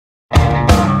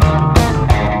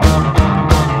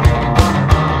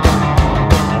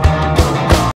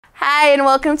and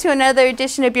welcome to another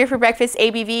edition of Beer for Breakfast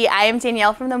ABV. I am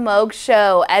Danielle from The Moog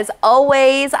Show. As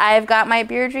always, I've got my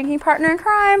beer drinking partner in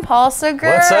crime, Paul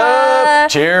Segura. What's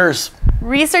up? Cheers.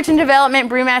 Research and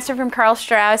development brewmaster from Karl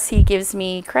Strauss. He gives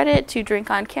me credit to drink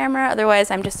on camera.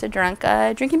 Otherwise, I'm just a drunk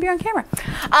drinking beer on camera.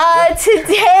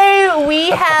 Today,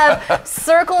 we have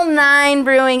Circle Nine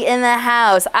Brewing in the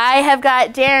house. I have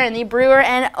got Darren, the brewer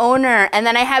and owner. And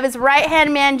then I have his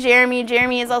right-hand man, Jeremy.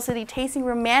 Jeremy is also the tasting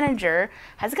room manager.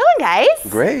 How's it going, guys?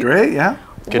 Great, yeah.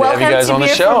 Good to have you guys on the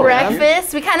show. Welcome to Beer for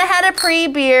Breakfast. We kind of had a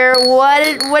pre-beer.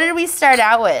 What did we start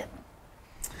out with?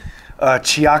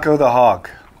 Chiaco the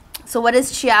Hog. So what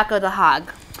is Chiaco the Hog?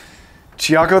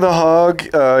 Chiaco the Hog, he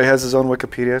has his own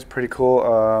Wikipedia. It's pretty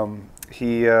cool.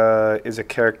 He is a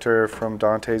character from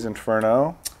Dante's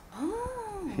Inferno.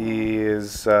 Oh. He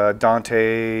is,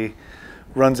 Dante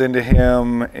runs into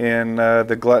him in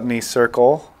the Gluttony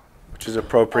Circle, which is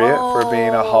appropriate for being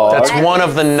a hog. That's one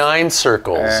of the 9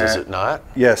 circles, is it not?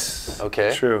 Yes.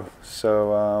 Okay. True.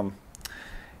 So,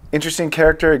 interesting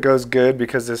character. It goes good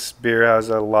because this beer has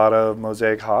a lot of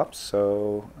mosaic hops.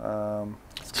 So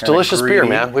it's delicious beer,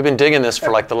 man. We've been digging this for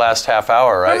like the last half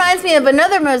hour, right? Reminds me of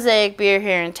another mosaic beer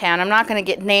here in town. I'm not going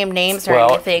to name names or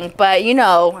anything, but you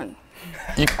know.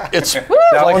 It's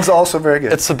that one's also very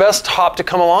good. It's the best hop to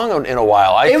come along in a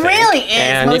while, I think. It really is.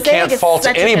 And Mosaic you can't fault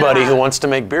anybody who wants to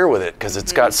make beer with it because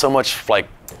it's got so much like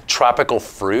tropical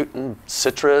fruit and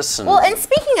citrus. And well, and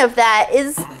speaking of that,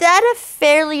 is that a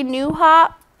fairly new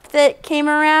hop that came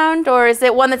around, or is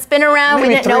it one that's been around? Maybe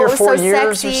we didn't know it was so 3 or 4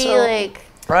 years sexy, or so. like.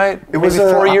 Right. It was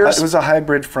 4 years. It was a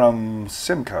hybrid from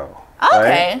Simcoe.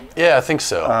 Okay. Right? Yeah, I think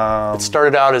so. It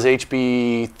started out as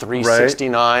HB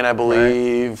 369, I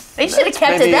believe. Right. They should have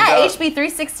kept it that HB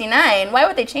 369. Why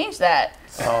would they change that?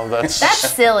 Oh, that's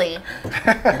silly.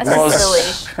 That's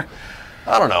silly.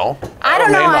 I don't know. I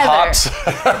don't know name either. the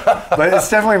hops. But it's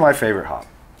definitely my favorite hop.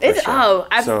 Sure.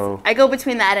 So I go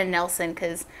between that and Nelson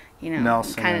because, you know,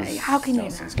 Nelson kind of. How can you?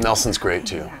 Nelson's great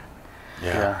too.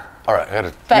 Yeah. All right, I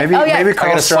gotta. Maybe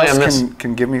Karl slam Strauss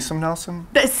can give me some Nelson.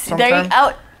 There you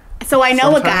go. So I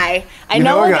know a guy. I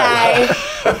know a guy.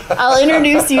 I'll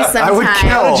introduce you sometime. I would kill.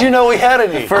 How did you know we had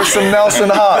any? For some Nelson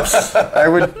hops.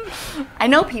 I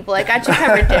know people. I got you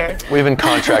covered there. We've been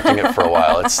contracting it for a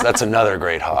while. That's another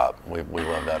great hop. We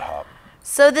love that hop.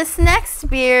 So this next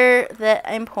beer that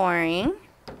I'm pouring,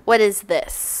 what is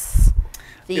this?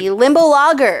 The Limbo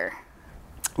Lager.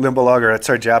 Limbo Lager. It's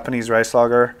our Japanese rice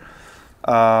lager.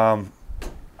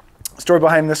 Story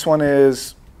behind this one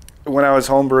is when I was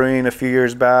homebrewing a few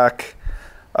years back,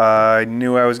 I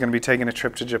knew I was going to be taking a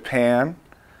trip to Japan,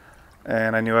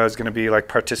 and I knew I was going to be like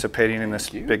participating in this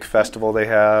big festival they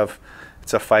have.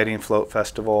 It's a fighting float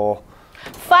festival.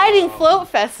 Fighting float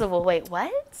festival. Wait,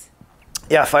 what?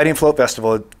 Yeah, fighting float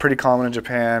festival. It's pretty common in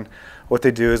Japan. What they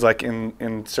do is like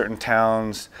in certain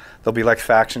towns, there'll be like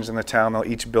factions in the town.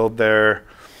 They'll each build their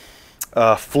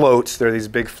floats. They're these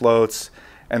big floats.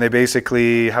 And they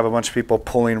basically have a bunch of people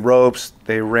pulling ropes.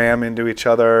 They ram into each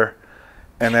other,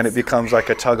 and then it becomes like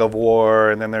a tug of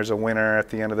war. And then there's a winner at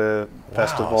the end of the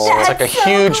festival. So it's like a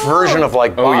huge version of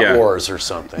like Bot Wars or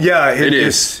something. Yeah, it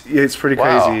is. It's pretty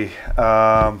crazy.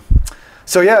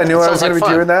 So yeah, I knew I was going to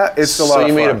be doing that. It's a lot of fun. So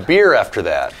you made a beer after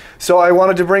that. So I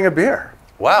wanted to bring a beer.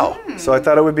 Wow. So I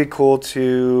thought it would be cool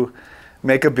to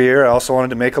make a beer. I also wanted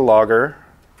to make a lager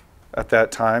at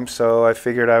that time. So I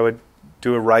figured I would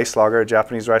do a rice lager, a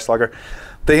Japanese rice lager.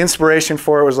 The inspiration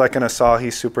for it was like an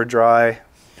Asahi Super Dry,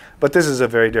 but this is a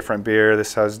very different beer.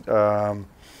 This has,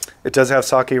 it does have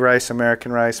sake rice,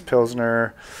 American rice,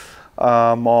 Pilsner,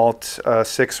 malt,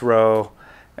 6-row,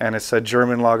 and it's a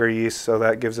German lager yeast, so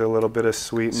that gives it a little bit of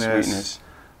sweetness.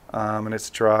 And it's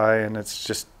dry, and it's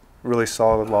just really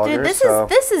solid lager. Dude,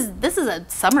 this is a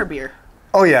summer beer.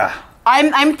 Oh yeah.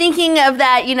 I'm thinking of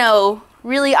that, you know,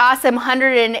 really awesome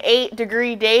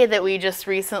 108-degree day that we just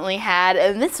recently had,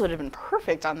 and this would have been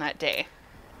perfect on that day.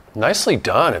 Nicely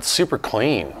done. It's super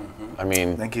clean. I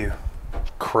mean, thank you.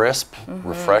 Crisp,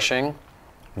 refreshing,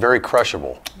 very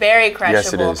crushable. Very crushable.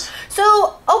 Yes, it is.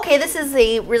 So, okay, this is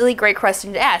a really great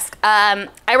question to ask. I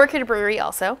work at a brewery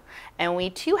also, and we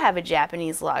too have a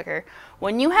Japanese lager.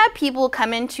 When you have people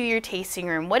come into your tasting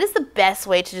room, what is the best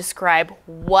way to describe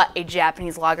what a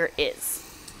Japanese lager is?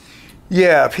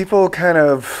 Yeah, people kind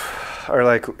of are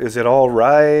like, is it all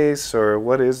rice or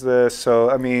what is this? So,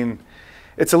 I mean,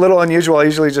 it's a little unusual. I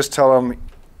usually just tell them,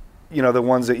 you know, the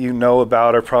ones that you know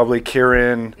about are probably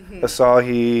Kirin,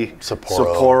 Asahi,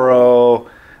 Sapporo.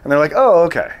 And they're like, oh,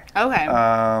 okay. Okay.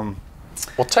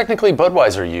 Well, technically,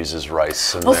 Budweiser uses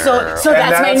rice in Well, there. so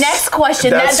that's my next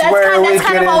question. That's kind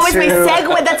of always my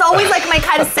segue. That's always like my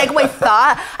kind of segue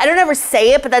thought. I don't ever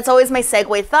say it, but that's always my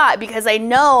segue thought because I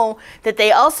know that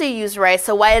they also use rice.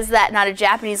 So why is that not a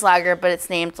Japanese lager, but it's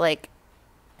named like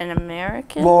an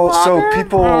American lager? So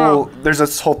people, there's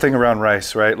this whole thing around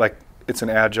rice, right? Like it's an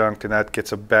adjunct and that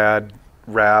gets a bad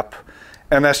rap.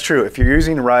 And that's true. If you're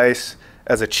using rice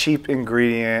as a cheap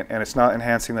ingredient and it's not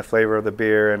enhancing the flavor of the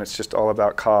beer and it's just all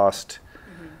about cost,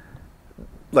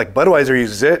 like Budweiser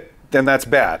uses it, then that's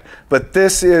bad. But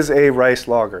this is a rice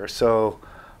lager, so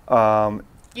and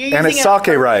it's sake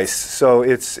rice, so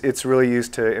it's really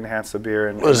used to enhance the beer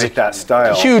and make that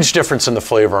style. Huge difference in the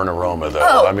flavor and aroma, though.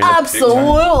 Oh, I mean,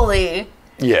 absolutely.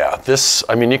 Yeah, this,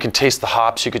 I mean, you can taste the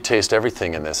hops, you could taste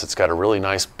everything in this. It's got a really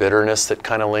nice bitterness that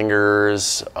kind of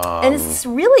lingers. And it's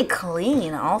really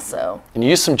clean also. And you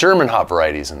use some German hop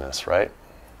varieties in this, right?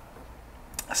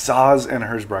 Saaz and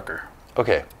Hersbrucker.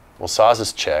 Okay, well, Saaz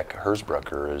is Czech,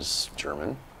 Hersbrucker is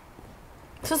German.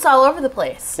 So it's all over the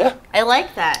place. Yeah. I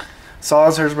like that.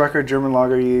 Saaz, Hersbrucker, German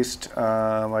lager yeast.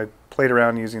 I played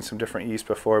around using some different yeast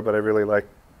before, but I really like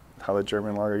how the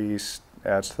German lager yeast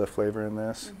adds to the flavor in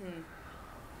this.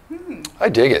 I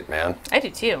dig it, man. I do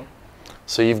too.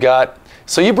 So you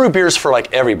brew beers for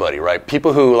like everybody, right?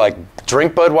 People who like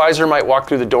drink Budweiser might walk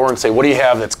through the door and say, what do you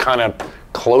have that's kind of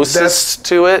closest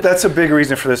to it? That's a big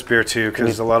reason for this beer too,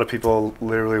 because a lot of people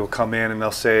literally will come in and they'll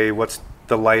say, what's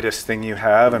the lightest thing you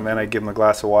have? And then I give them a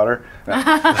glass of water. Well,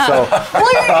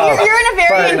 you're in a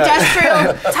very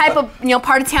industrial type of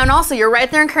part of town also. You're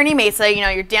right there in Kearney Mesa.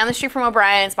 You're down the street from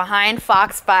O'Brien's, behind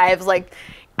Fox 5's. Like,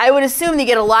 I would assume you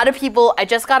get a lot of people. I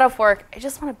just got off work. I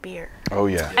just want a beer. Oh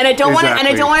yeah. And I don't want to. And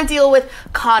I don't want to deal with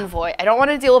Convoy. I don't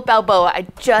want to deal with Balboa. I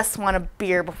just want a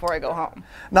beer before I go home.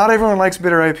 Not everyone likes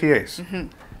bitter IPAs,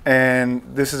 and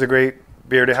this is a great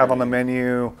beer to have on the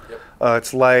menu.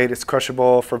 It's light. It's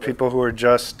crushable for people who are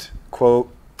just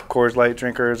quote Coors Light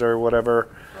drinkers or whatever.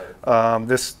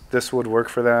 This would work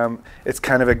for them. It's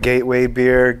kind of a gateway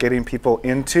beer, getting people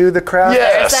into the craft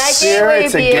beer.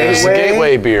 It's a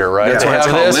gateway beer, right? They have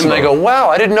this and they go, wow,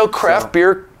 I didn't know craft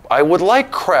beer. I would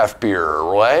like craft beer,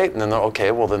 right? And then they're,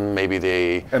 okay, well then maybe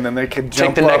they and then they could take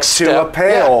jump the next up step. to a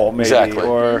pale, maybe, exactly.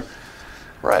 or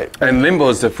right. And limbo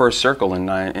is the first circle in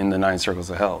the 9 circles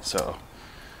of hell. So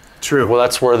true. Well,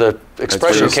 that's where the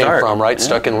expression came from, right? Yeah.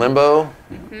 Stuck in limbo.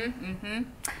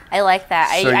 I like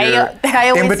that. So I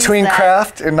always in between use that.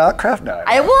 craft and not craft now.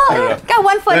 I will. Got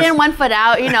one foot in, one foot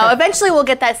out. Eventually we'll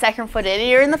get that second foot in.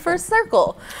 You're in the first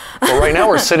circle. Well, right now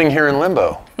we're sitting here in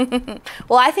limbo.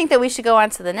 Well, I think that we should go on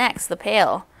to the next, the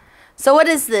pale. So what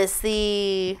is this?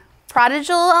 The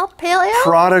Prodigal Pale Ale?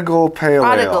 Prodigal Pale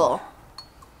Prodigal.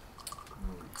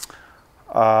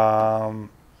 Ale.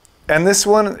 And this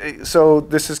one, so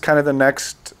this is kind of the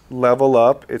next level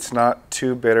up. It's not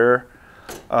too bitter.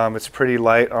 It's pretty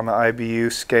light on the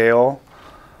IBU scale.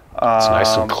 It's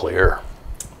nice and clear.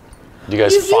 Do you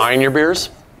guys fine your beers,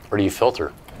 or do you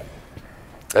filter?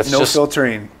 That's no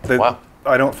filtering. Wow.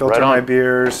 I don't filter Right my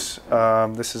beers.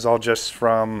 This is all just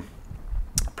from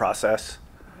process.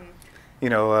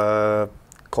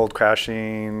 Cold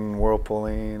crashing,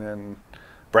 whirlpooling, and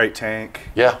bright tank.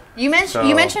 Yeah. You mentioned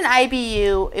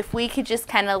IBU. If we could just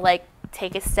kind of like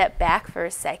take a step back for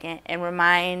a second and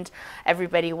remind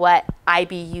everybody what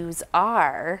IBUs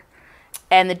are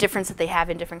and the difference that they have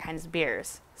in different kinds of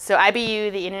beers. So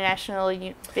IBU, the International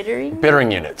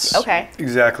Bittering Units. Okay.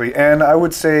 Exactly. And I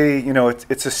would say,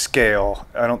 it's a scale.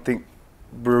 I don't think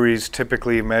breweries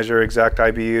typically measure exact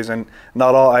IBUs, and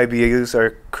not all IBUs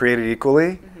are created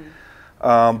equally.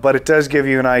 But it does give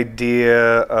you an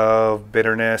idea of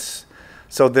bitterness.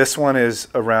 So this one is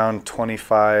around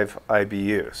 25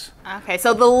 IBUs. Okay,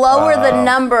 so the lower the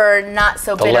number, not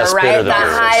so bitter, less right? bitter The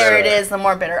higher it is, the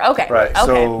more bitter. Okay. Right. Okay.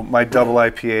 So my double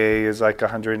IPA is like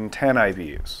 110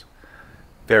 IBUs.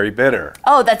 Very bitter.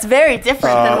 Oh, that's very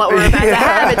different than what we're about to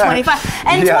have at 25.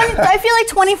 And I feel like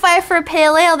 25 for a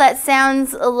pale ale, that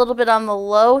sounds a little bit on the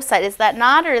low side. Is that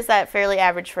not, or is that fairly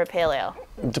average for a pale ale?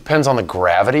 It depends on the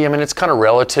gravity. I mean, it's kind of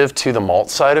relative to the malt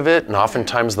side of it, and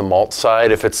oftentimes the malt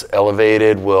side, if it's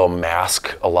elevated, will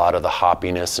mask a lot of the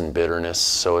hoppiness and bitterness,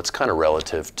 so it's kind of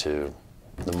relative to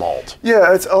the malt.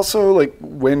 Yeah, it's also like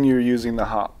when you're using the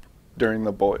hop during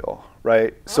the boil,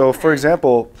 right? So for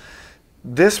example,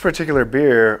 this particular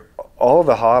beer, all of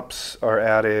the hops are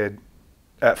added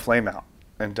at flame out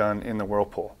and done in the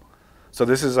whirlpool. So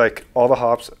this is like all the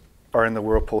hops are in the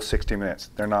whirlpool 60 minutes.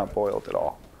 They're not boiled at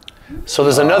all. So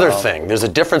there's another thing. There's a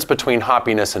difference between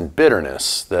hoppiness and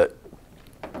bitterness that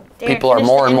people are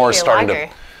more and more starting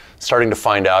to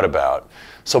find out about.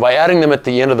 So by adding them at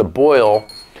the end of the boil,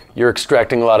 you're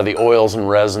extracting a lot of the oils and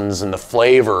resins and the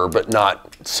flavor, but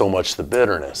not so much the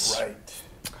bitterness. Right.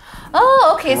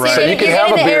 Oh, okay. So, Right. you're, So you could you're have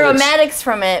getting a the beer that's- aromatics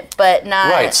from it, but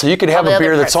not. Right, so you could have all the a other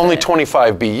beer that's parts of only it.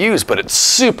 25 BUs, but it's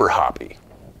super hoppy.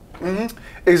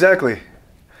 Exactly.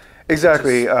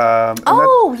 Exactly.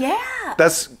 Oh, yeah.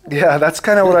 That's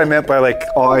kind of what I meant by like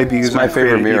all IBUs my are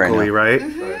favorite created beer right equally, now.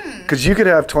 right? Because you could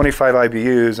have 25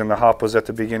 IBUs and the hop was at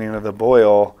the beginning of the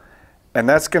boil, and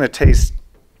that's going to taste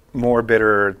more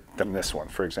bitter than this one,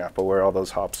 for example, where all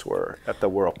those hops were at the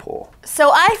whirlpool. So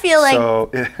I feel like So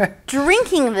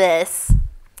drinking this,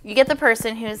 you get the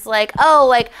person who's like, oh,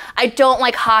 like, I don't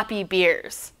like hoppy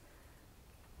beers.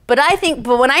 But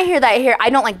when I hear that, I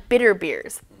don't like bitter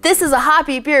beers. This is a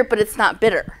hoppy beer, but it's not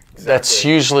bitter. That's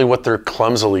usually what they're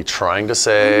clumsily trying to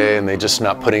say, and they're just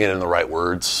not putting it in the right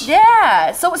words.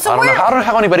 Yeah. So I don't know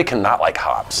how anybody can not like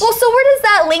hops. Well, so where does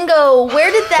that lingo,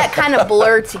 where did that kind of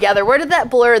blur together? Where did that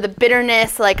blur, the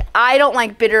bitterness, like I don't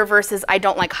like bitter versus I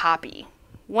don't like hoppy?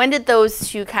 When did those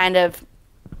two kind of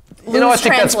lose I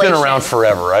think that's been translation? around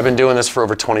forever. I've been doing this for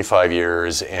over 25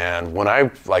 years, and when I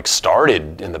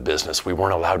started in the business, we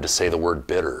weren't allowed to say the word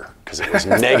bitter because it was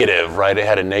negative, right? It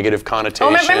had a negative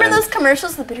connotation. Oh, remember those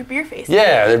commercials, the bitter beer face?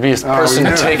 Yeah, there'd be a person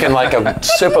taking like a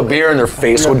sip of beer and their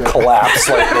face would collapse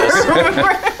like this.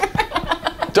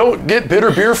 Don't get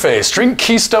bitter beer face. Drink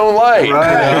Keystone Light.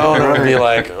 Right, And it would be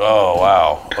like, oh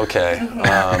wow, okay.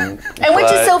 And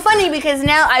which is so funny because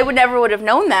now I would never would have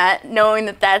known that, knowing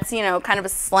that that's kind of a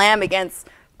slam against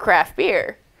craft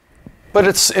beer. But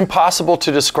it's impossible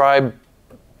to describe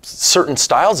certain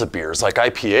styles of beers like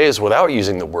IPAs without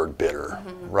using the word bitter,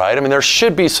 right? I mean, there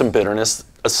should be some bitterness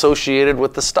associated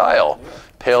with the style.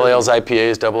 Pale ales,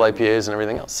 IPAs, double IPAs, and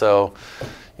everything else. So,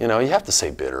 you have to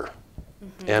say bitter.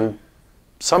 And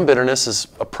some bitterness is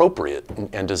appropriate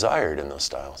and desired in those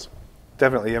styles.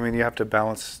 definitely, I mean, you have to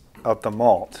balance out the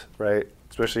malt, right?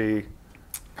 Especially.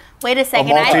 Wait a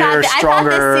second, maltier, I thought this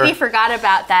stronger- city forgot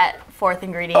about that fourth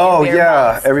ingredient. Oh, in beer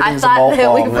yeah, malts. everything's a I thought malt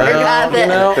that we balm. forgot that.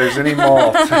 No. If there's any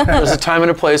malt. There's a time and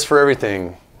a place for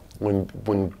everything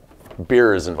when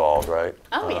beer is involved, right?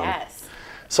 Oh, yes.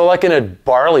 So like in a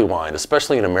barley wine,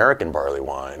 especially an American barley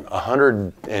wine,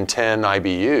 110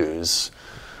 IBUs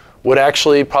would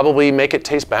actually probably make it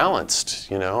taste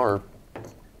balanced, or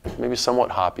maybe somewhat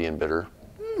hoppy and bitter.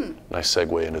 Nice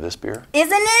segue into this beer.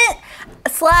 Isn't it?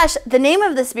 / the name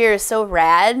of this beer is so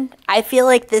rad. I feel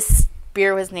like this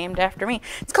beer was named after me.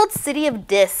 It's called City of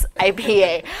Dis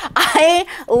IPA. I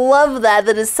love that.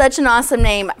 That is such an awesome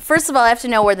name. First of all, I have to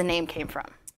know where the name came from.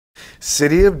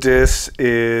 City of Dis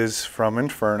is from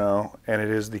Inferno, and it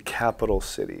is the capital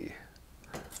city.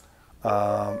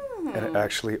 And it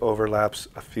actually overlaps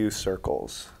a few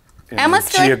circles in I almost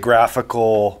the feel like-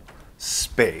 geographical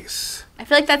space. I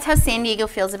feel like that's how San Diego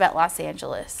feels about Los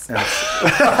Angeles. Like,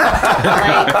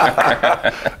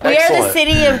 we are the Excellent.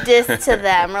 city of dis to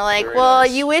them. We're like, Very well,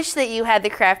 nice. you wish that you had the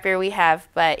craft beer we have,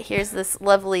 but here's this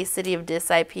lovely City of Dis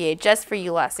IPA just for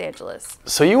you, Los Angeles.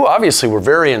 So you obviously were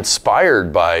very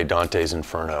inspired by Dante's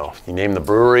Inferno. You named the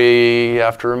brewery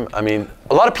after him. I mean,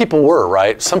 a lot of people were,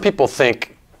 right? Some people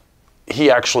think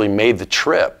he actually made the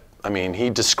trip. I mean, he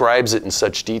describes it in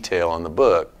such detail in the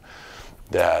book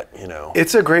that,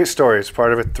 It's a great story. It's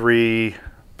part of a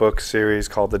 3-book series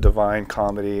called The Divine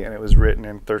Comedy, and it was written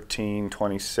in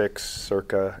 1326,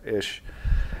 circa-ish.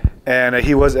 And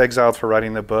he was exiled for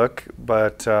writing the book,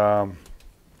 but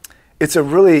it's a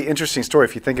really interesting story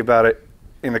if you think about it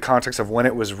in the context of when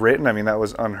it was written. I mean, that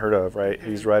was unheard of, right?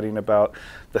 He's writing about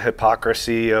the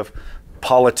hypocrisy of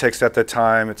politics at the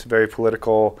time. It's very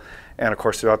political, and of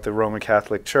course about the Roman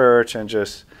Catholic Church, and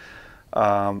just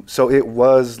so it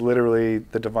was literally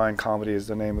The Divine Comedy is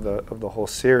the name of the whole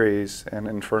series, and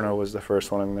Inferno was the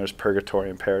first one, and there's Purgatory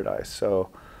and Paradise. So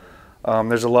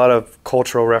there's a lot of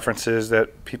cultural references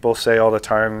that people say all the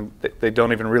time. They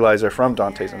don't even realize they're from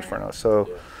Dante's Inferno. So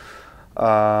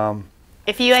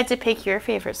If you had to pick your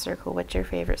favorite circle, what's your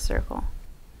favorite circle?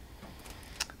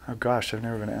 oh gosh, I've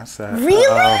never been asked that. Really?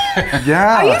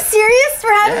 Yeah. Are you serious for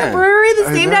having a brewery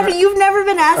that's named after you? You've never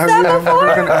been asked that I've before?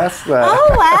 never been asked that.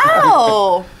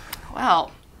 Oh, wow.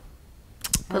 Wow.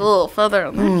 Put a little feather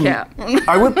on that cap.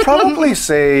 I would probably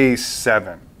say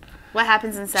 7. What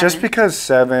happens in 7? Just because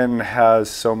 7 has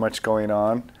so much going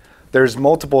on, there's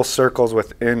multiple circles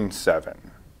within 7.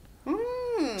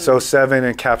 So 7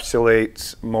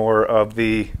 encapsulates more of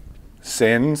the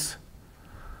sins.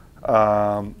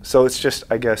 So it's just,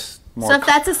 I guess, more, So if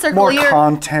that's a circle, more you're-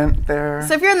 content there.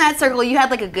 So if you're in that circle, you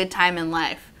had like a good time in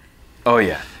life. Oh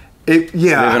yeah.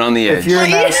 Living on the edge. If you're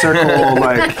in that circle,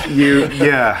 like you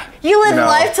live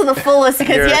life to the fullest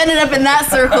because you ended up in that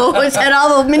circle, which had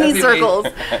all the mini circles.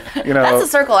 That's a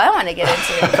circle I want to get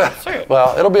into. Sure.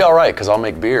 Well, it'll be all right because I'll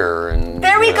make beer and.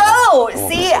 There we go.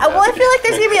 See, well, I feel like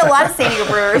there's gonna be a lot of San Diego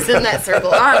brewers in that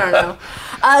circle. I don't know.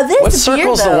 What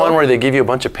circle's the one where they give you a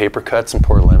bunch of paper cuts and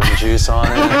pour lemon juice on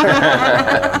it?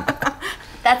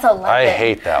 That's a lemon. I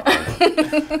hate that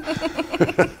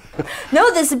one.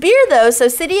 No, this beer though. So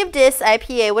City of Dis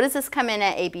IPA. What does this come in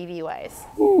at ABV wise?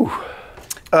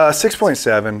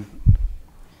 6.7.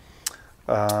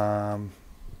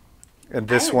 And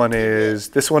this one is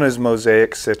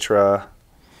Mosaic Citra.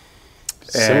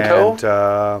 Simcoe?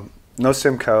 And, no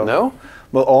Simcoe. No?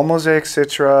 Well, all Mosaic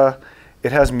Citra.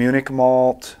 It has Munich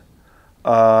malt.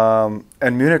 And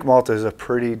Munich malt is a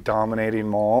pretty dominating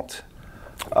malt.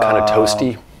 Kind of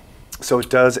toasty. So it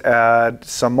does add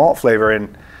some malt flavor.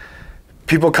 And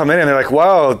people come in and they're like,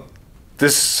 wow,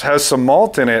 this has some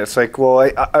malt in it. It's like, well,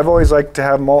 I've always liked to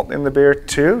have malt in the beer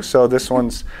too. So this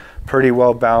one's pretty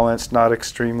well balanced, not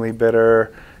extremely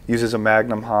bitter. Uses a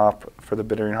Magnum hop for the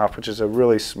bittering hop, which is a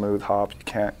really smooth hop. You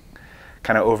can't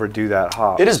kind of overdo that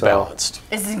hop. It is balanced.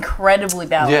 It's incredibly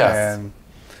balanced. Yeah.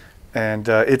 And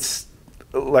it's,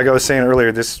 like I was saying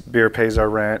earlier, this beer pays our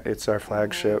rent. It's our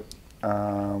flagship.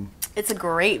 It's a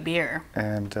great beer.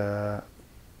 And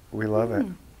we love it.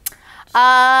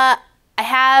 I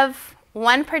have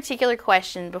one particular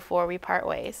question before we part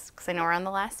ways, because I know we're on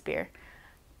the last beer.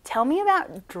 Tell me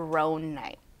about Drone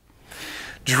Night.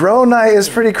 Drone Night is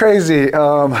pretty crazy.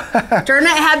 Drone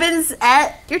Night happens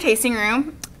at your tasting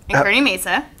room in Kearney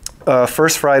Mesa.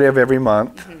 First Friday of every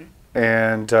month.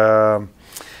 And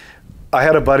I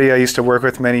had a buddy I used to work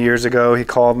with many years ago. He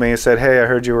called me and said, hey, I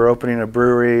heard you were opening a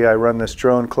brewery. I run this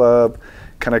drone club.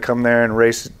 Can I come there and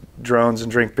race drones and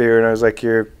drink beer? And I was like,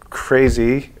 you're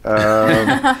crazy. You're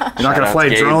not going to fly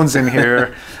drones in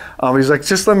here. He's like,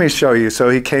 just let me show you. So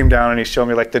he came down and he showed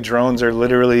me, like, the drones are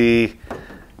literally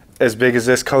as big as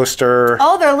this coaster.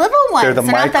 Oh, they're little ones. They're the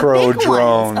micro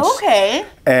drones. Okay.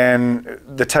 And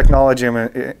the technology in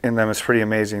them is pretty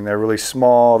amazing. They're really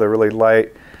small. They're really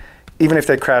light. Even if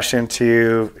they crash into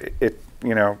you,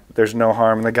 there's no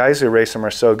harm. And the guys who race them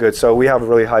are so good. So we have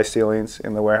really high ceilings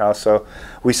in the warehouse. So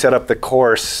we set up the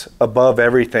course above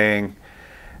everything.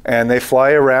 And they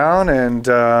fly around, and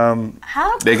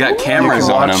they got cameras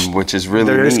on them, which is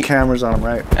really neat. There is cameras on them,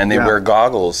 right? And they wear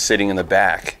goggles sitting in the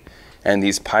back, and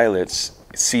these pilots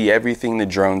see everything the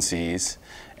drone sees.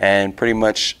 And pretty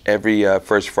much every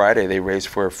first Friday, they race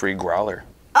for a free growler.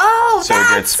 Oh, so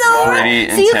that's so pretty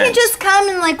intense. So you can just come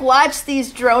and like watch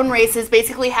these drone races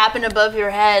basically happen above your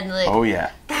head. Like, oh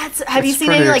yeah. Have you seen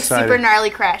any like super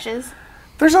gnarly crashes?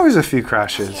 There's always a few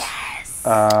crashes.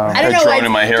 I don't know. A drone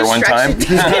in my hair one time. Good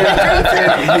 5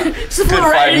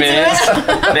 minutes.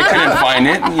 They couldn't find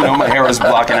it. My hair was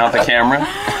blocking out the camera.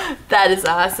 That is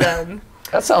awesome.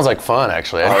 That sounds like fun,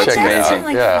 actually. That check it out. sounds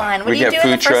like fun. What are you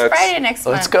doing the first Friday next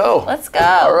month? Let's go. Let's go.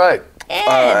 All right.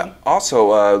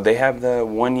 Also, they have the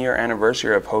 1-year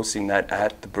anniversary of hosting that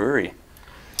at the brewery.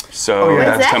 So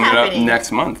that's coming up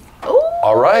next month. Ooh.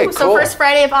 All right, cool. So first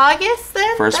Friday of August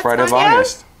then? First Friday of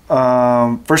August.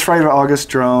 First Friday of August,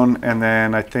 drone, and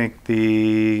then I think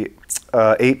the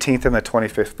 18th and the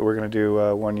 25th, we're going to do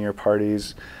 1-year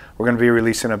parties. We're going to be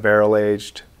releasing a barrel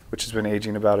aged, which has been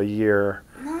aging about a year.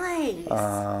 Nice.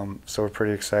 So we're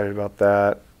pretty excited about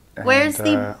that. Where's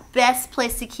the best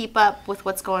place to keep up with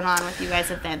what's going on with you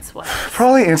guys events-wise?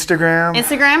 Probably Instagram.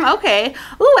 Instagram, okay.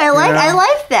 Ooh, I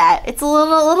like that. It's a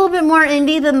little bit more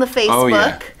indie than the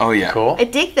Facebook. Oh yeah. Cool. I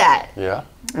dig that. Yeah.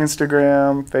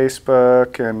 Instagram,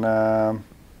 Facebook,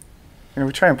 and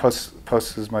we try and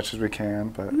post as much as we can.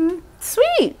 But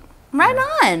Sweet, right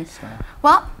on.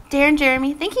 Well, Darren,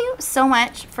 Jeremy, thank you so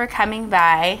much for coming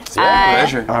by.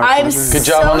 Pleasure. I'm Good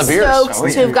job on the beers.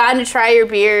 stoked to have gotten to try your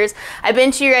beers. I've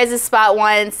been to your guys' spot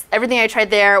once. Everything I tried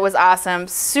there was awesome.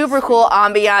 Super cool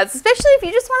ambiance, especially if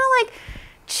you just want to like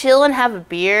chill and have a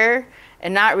beer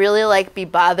and not really like be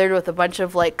bothered with a bunch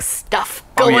of like stuff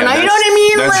going on. You know what I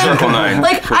mean? That's Circle Nine.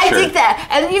 Like I dig that,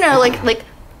 and like.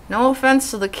 No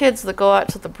offense to the kids that go out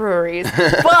to the breweries,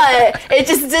 but it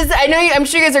just does. I'm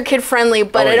sure you guys are kid friendly,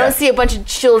 but I don't see a bunch of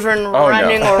children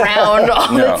running around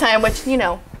all the time, which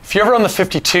If you're ever on the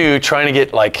 52 trying to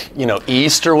get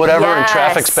east or whatever and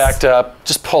traffic's backed up,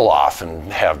 just pull off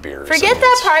and have beers. Forget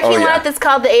that parking lot that's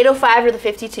called the 805 or the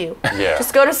 52. Yeah.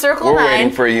 Just go to Circle We're 9.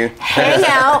 waiting for you. Hang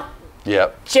out.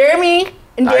 Yep. Jeremy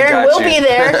and Darren will be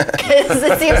there because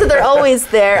it seems that they're always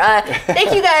there.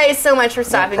 Thank you guys so much for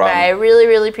stopping by. I really,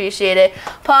 really appreciate it.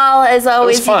 Paul, as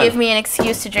always, you give me an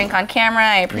excuse to drink on camera.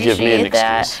 I appreciate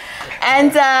that.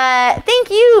 And thank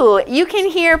you. You can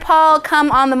hear Paul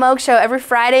come on the Moog Show every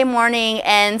Friday morning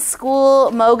and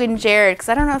school Moog and Jared, because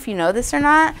I don't know if you know this or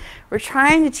not. We're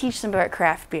trying to teach them about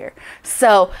craft beer.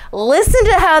 So listen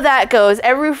to how that goes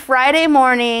every Friday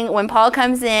morning when Paul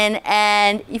comes in.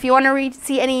 And if you want to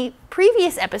see any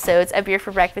previous episodes of Beer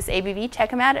for Breakfast ABV,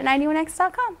 check them out at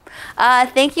 91x.com.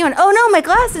 Thank you. And oh no, my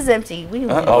glass is empty. We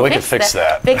can fix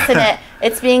that. Fixing it.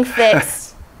 It's being fixed.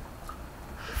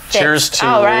 Cheers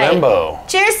to Limbo.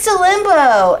 Cheers to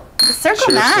Limbo. Circle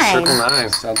Cheers Nine. to Circle Nine.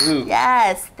 Salud.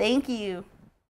 Yes, thank you.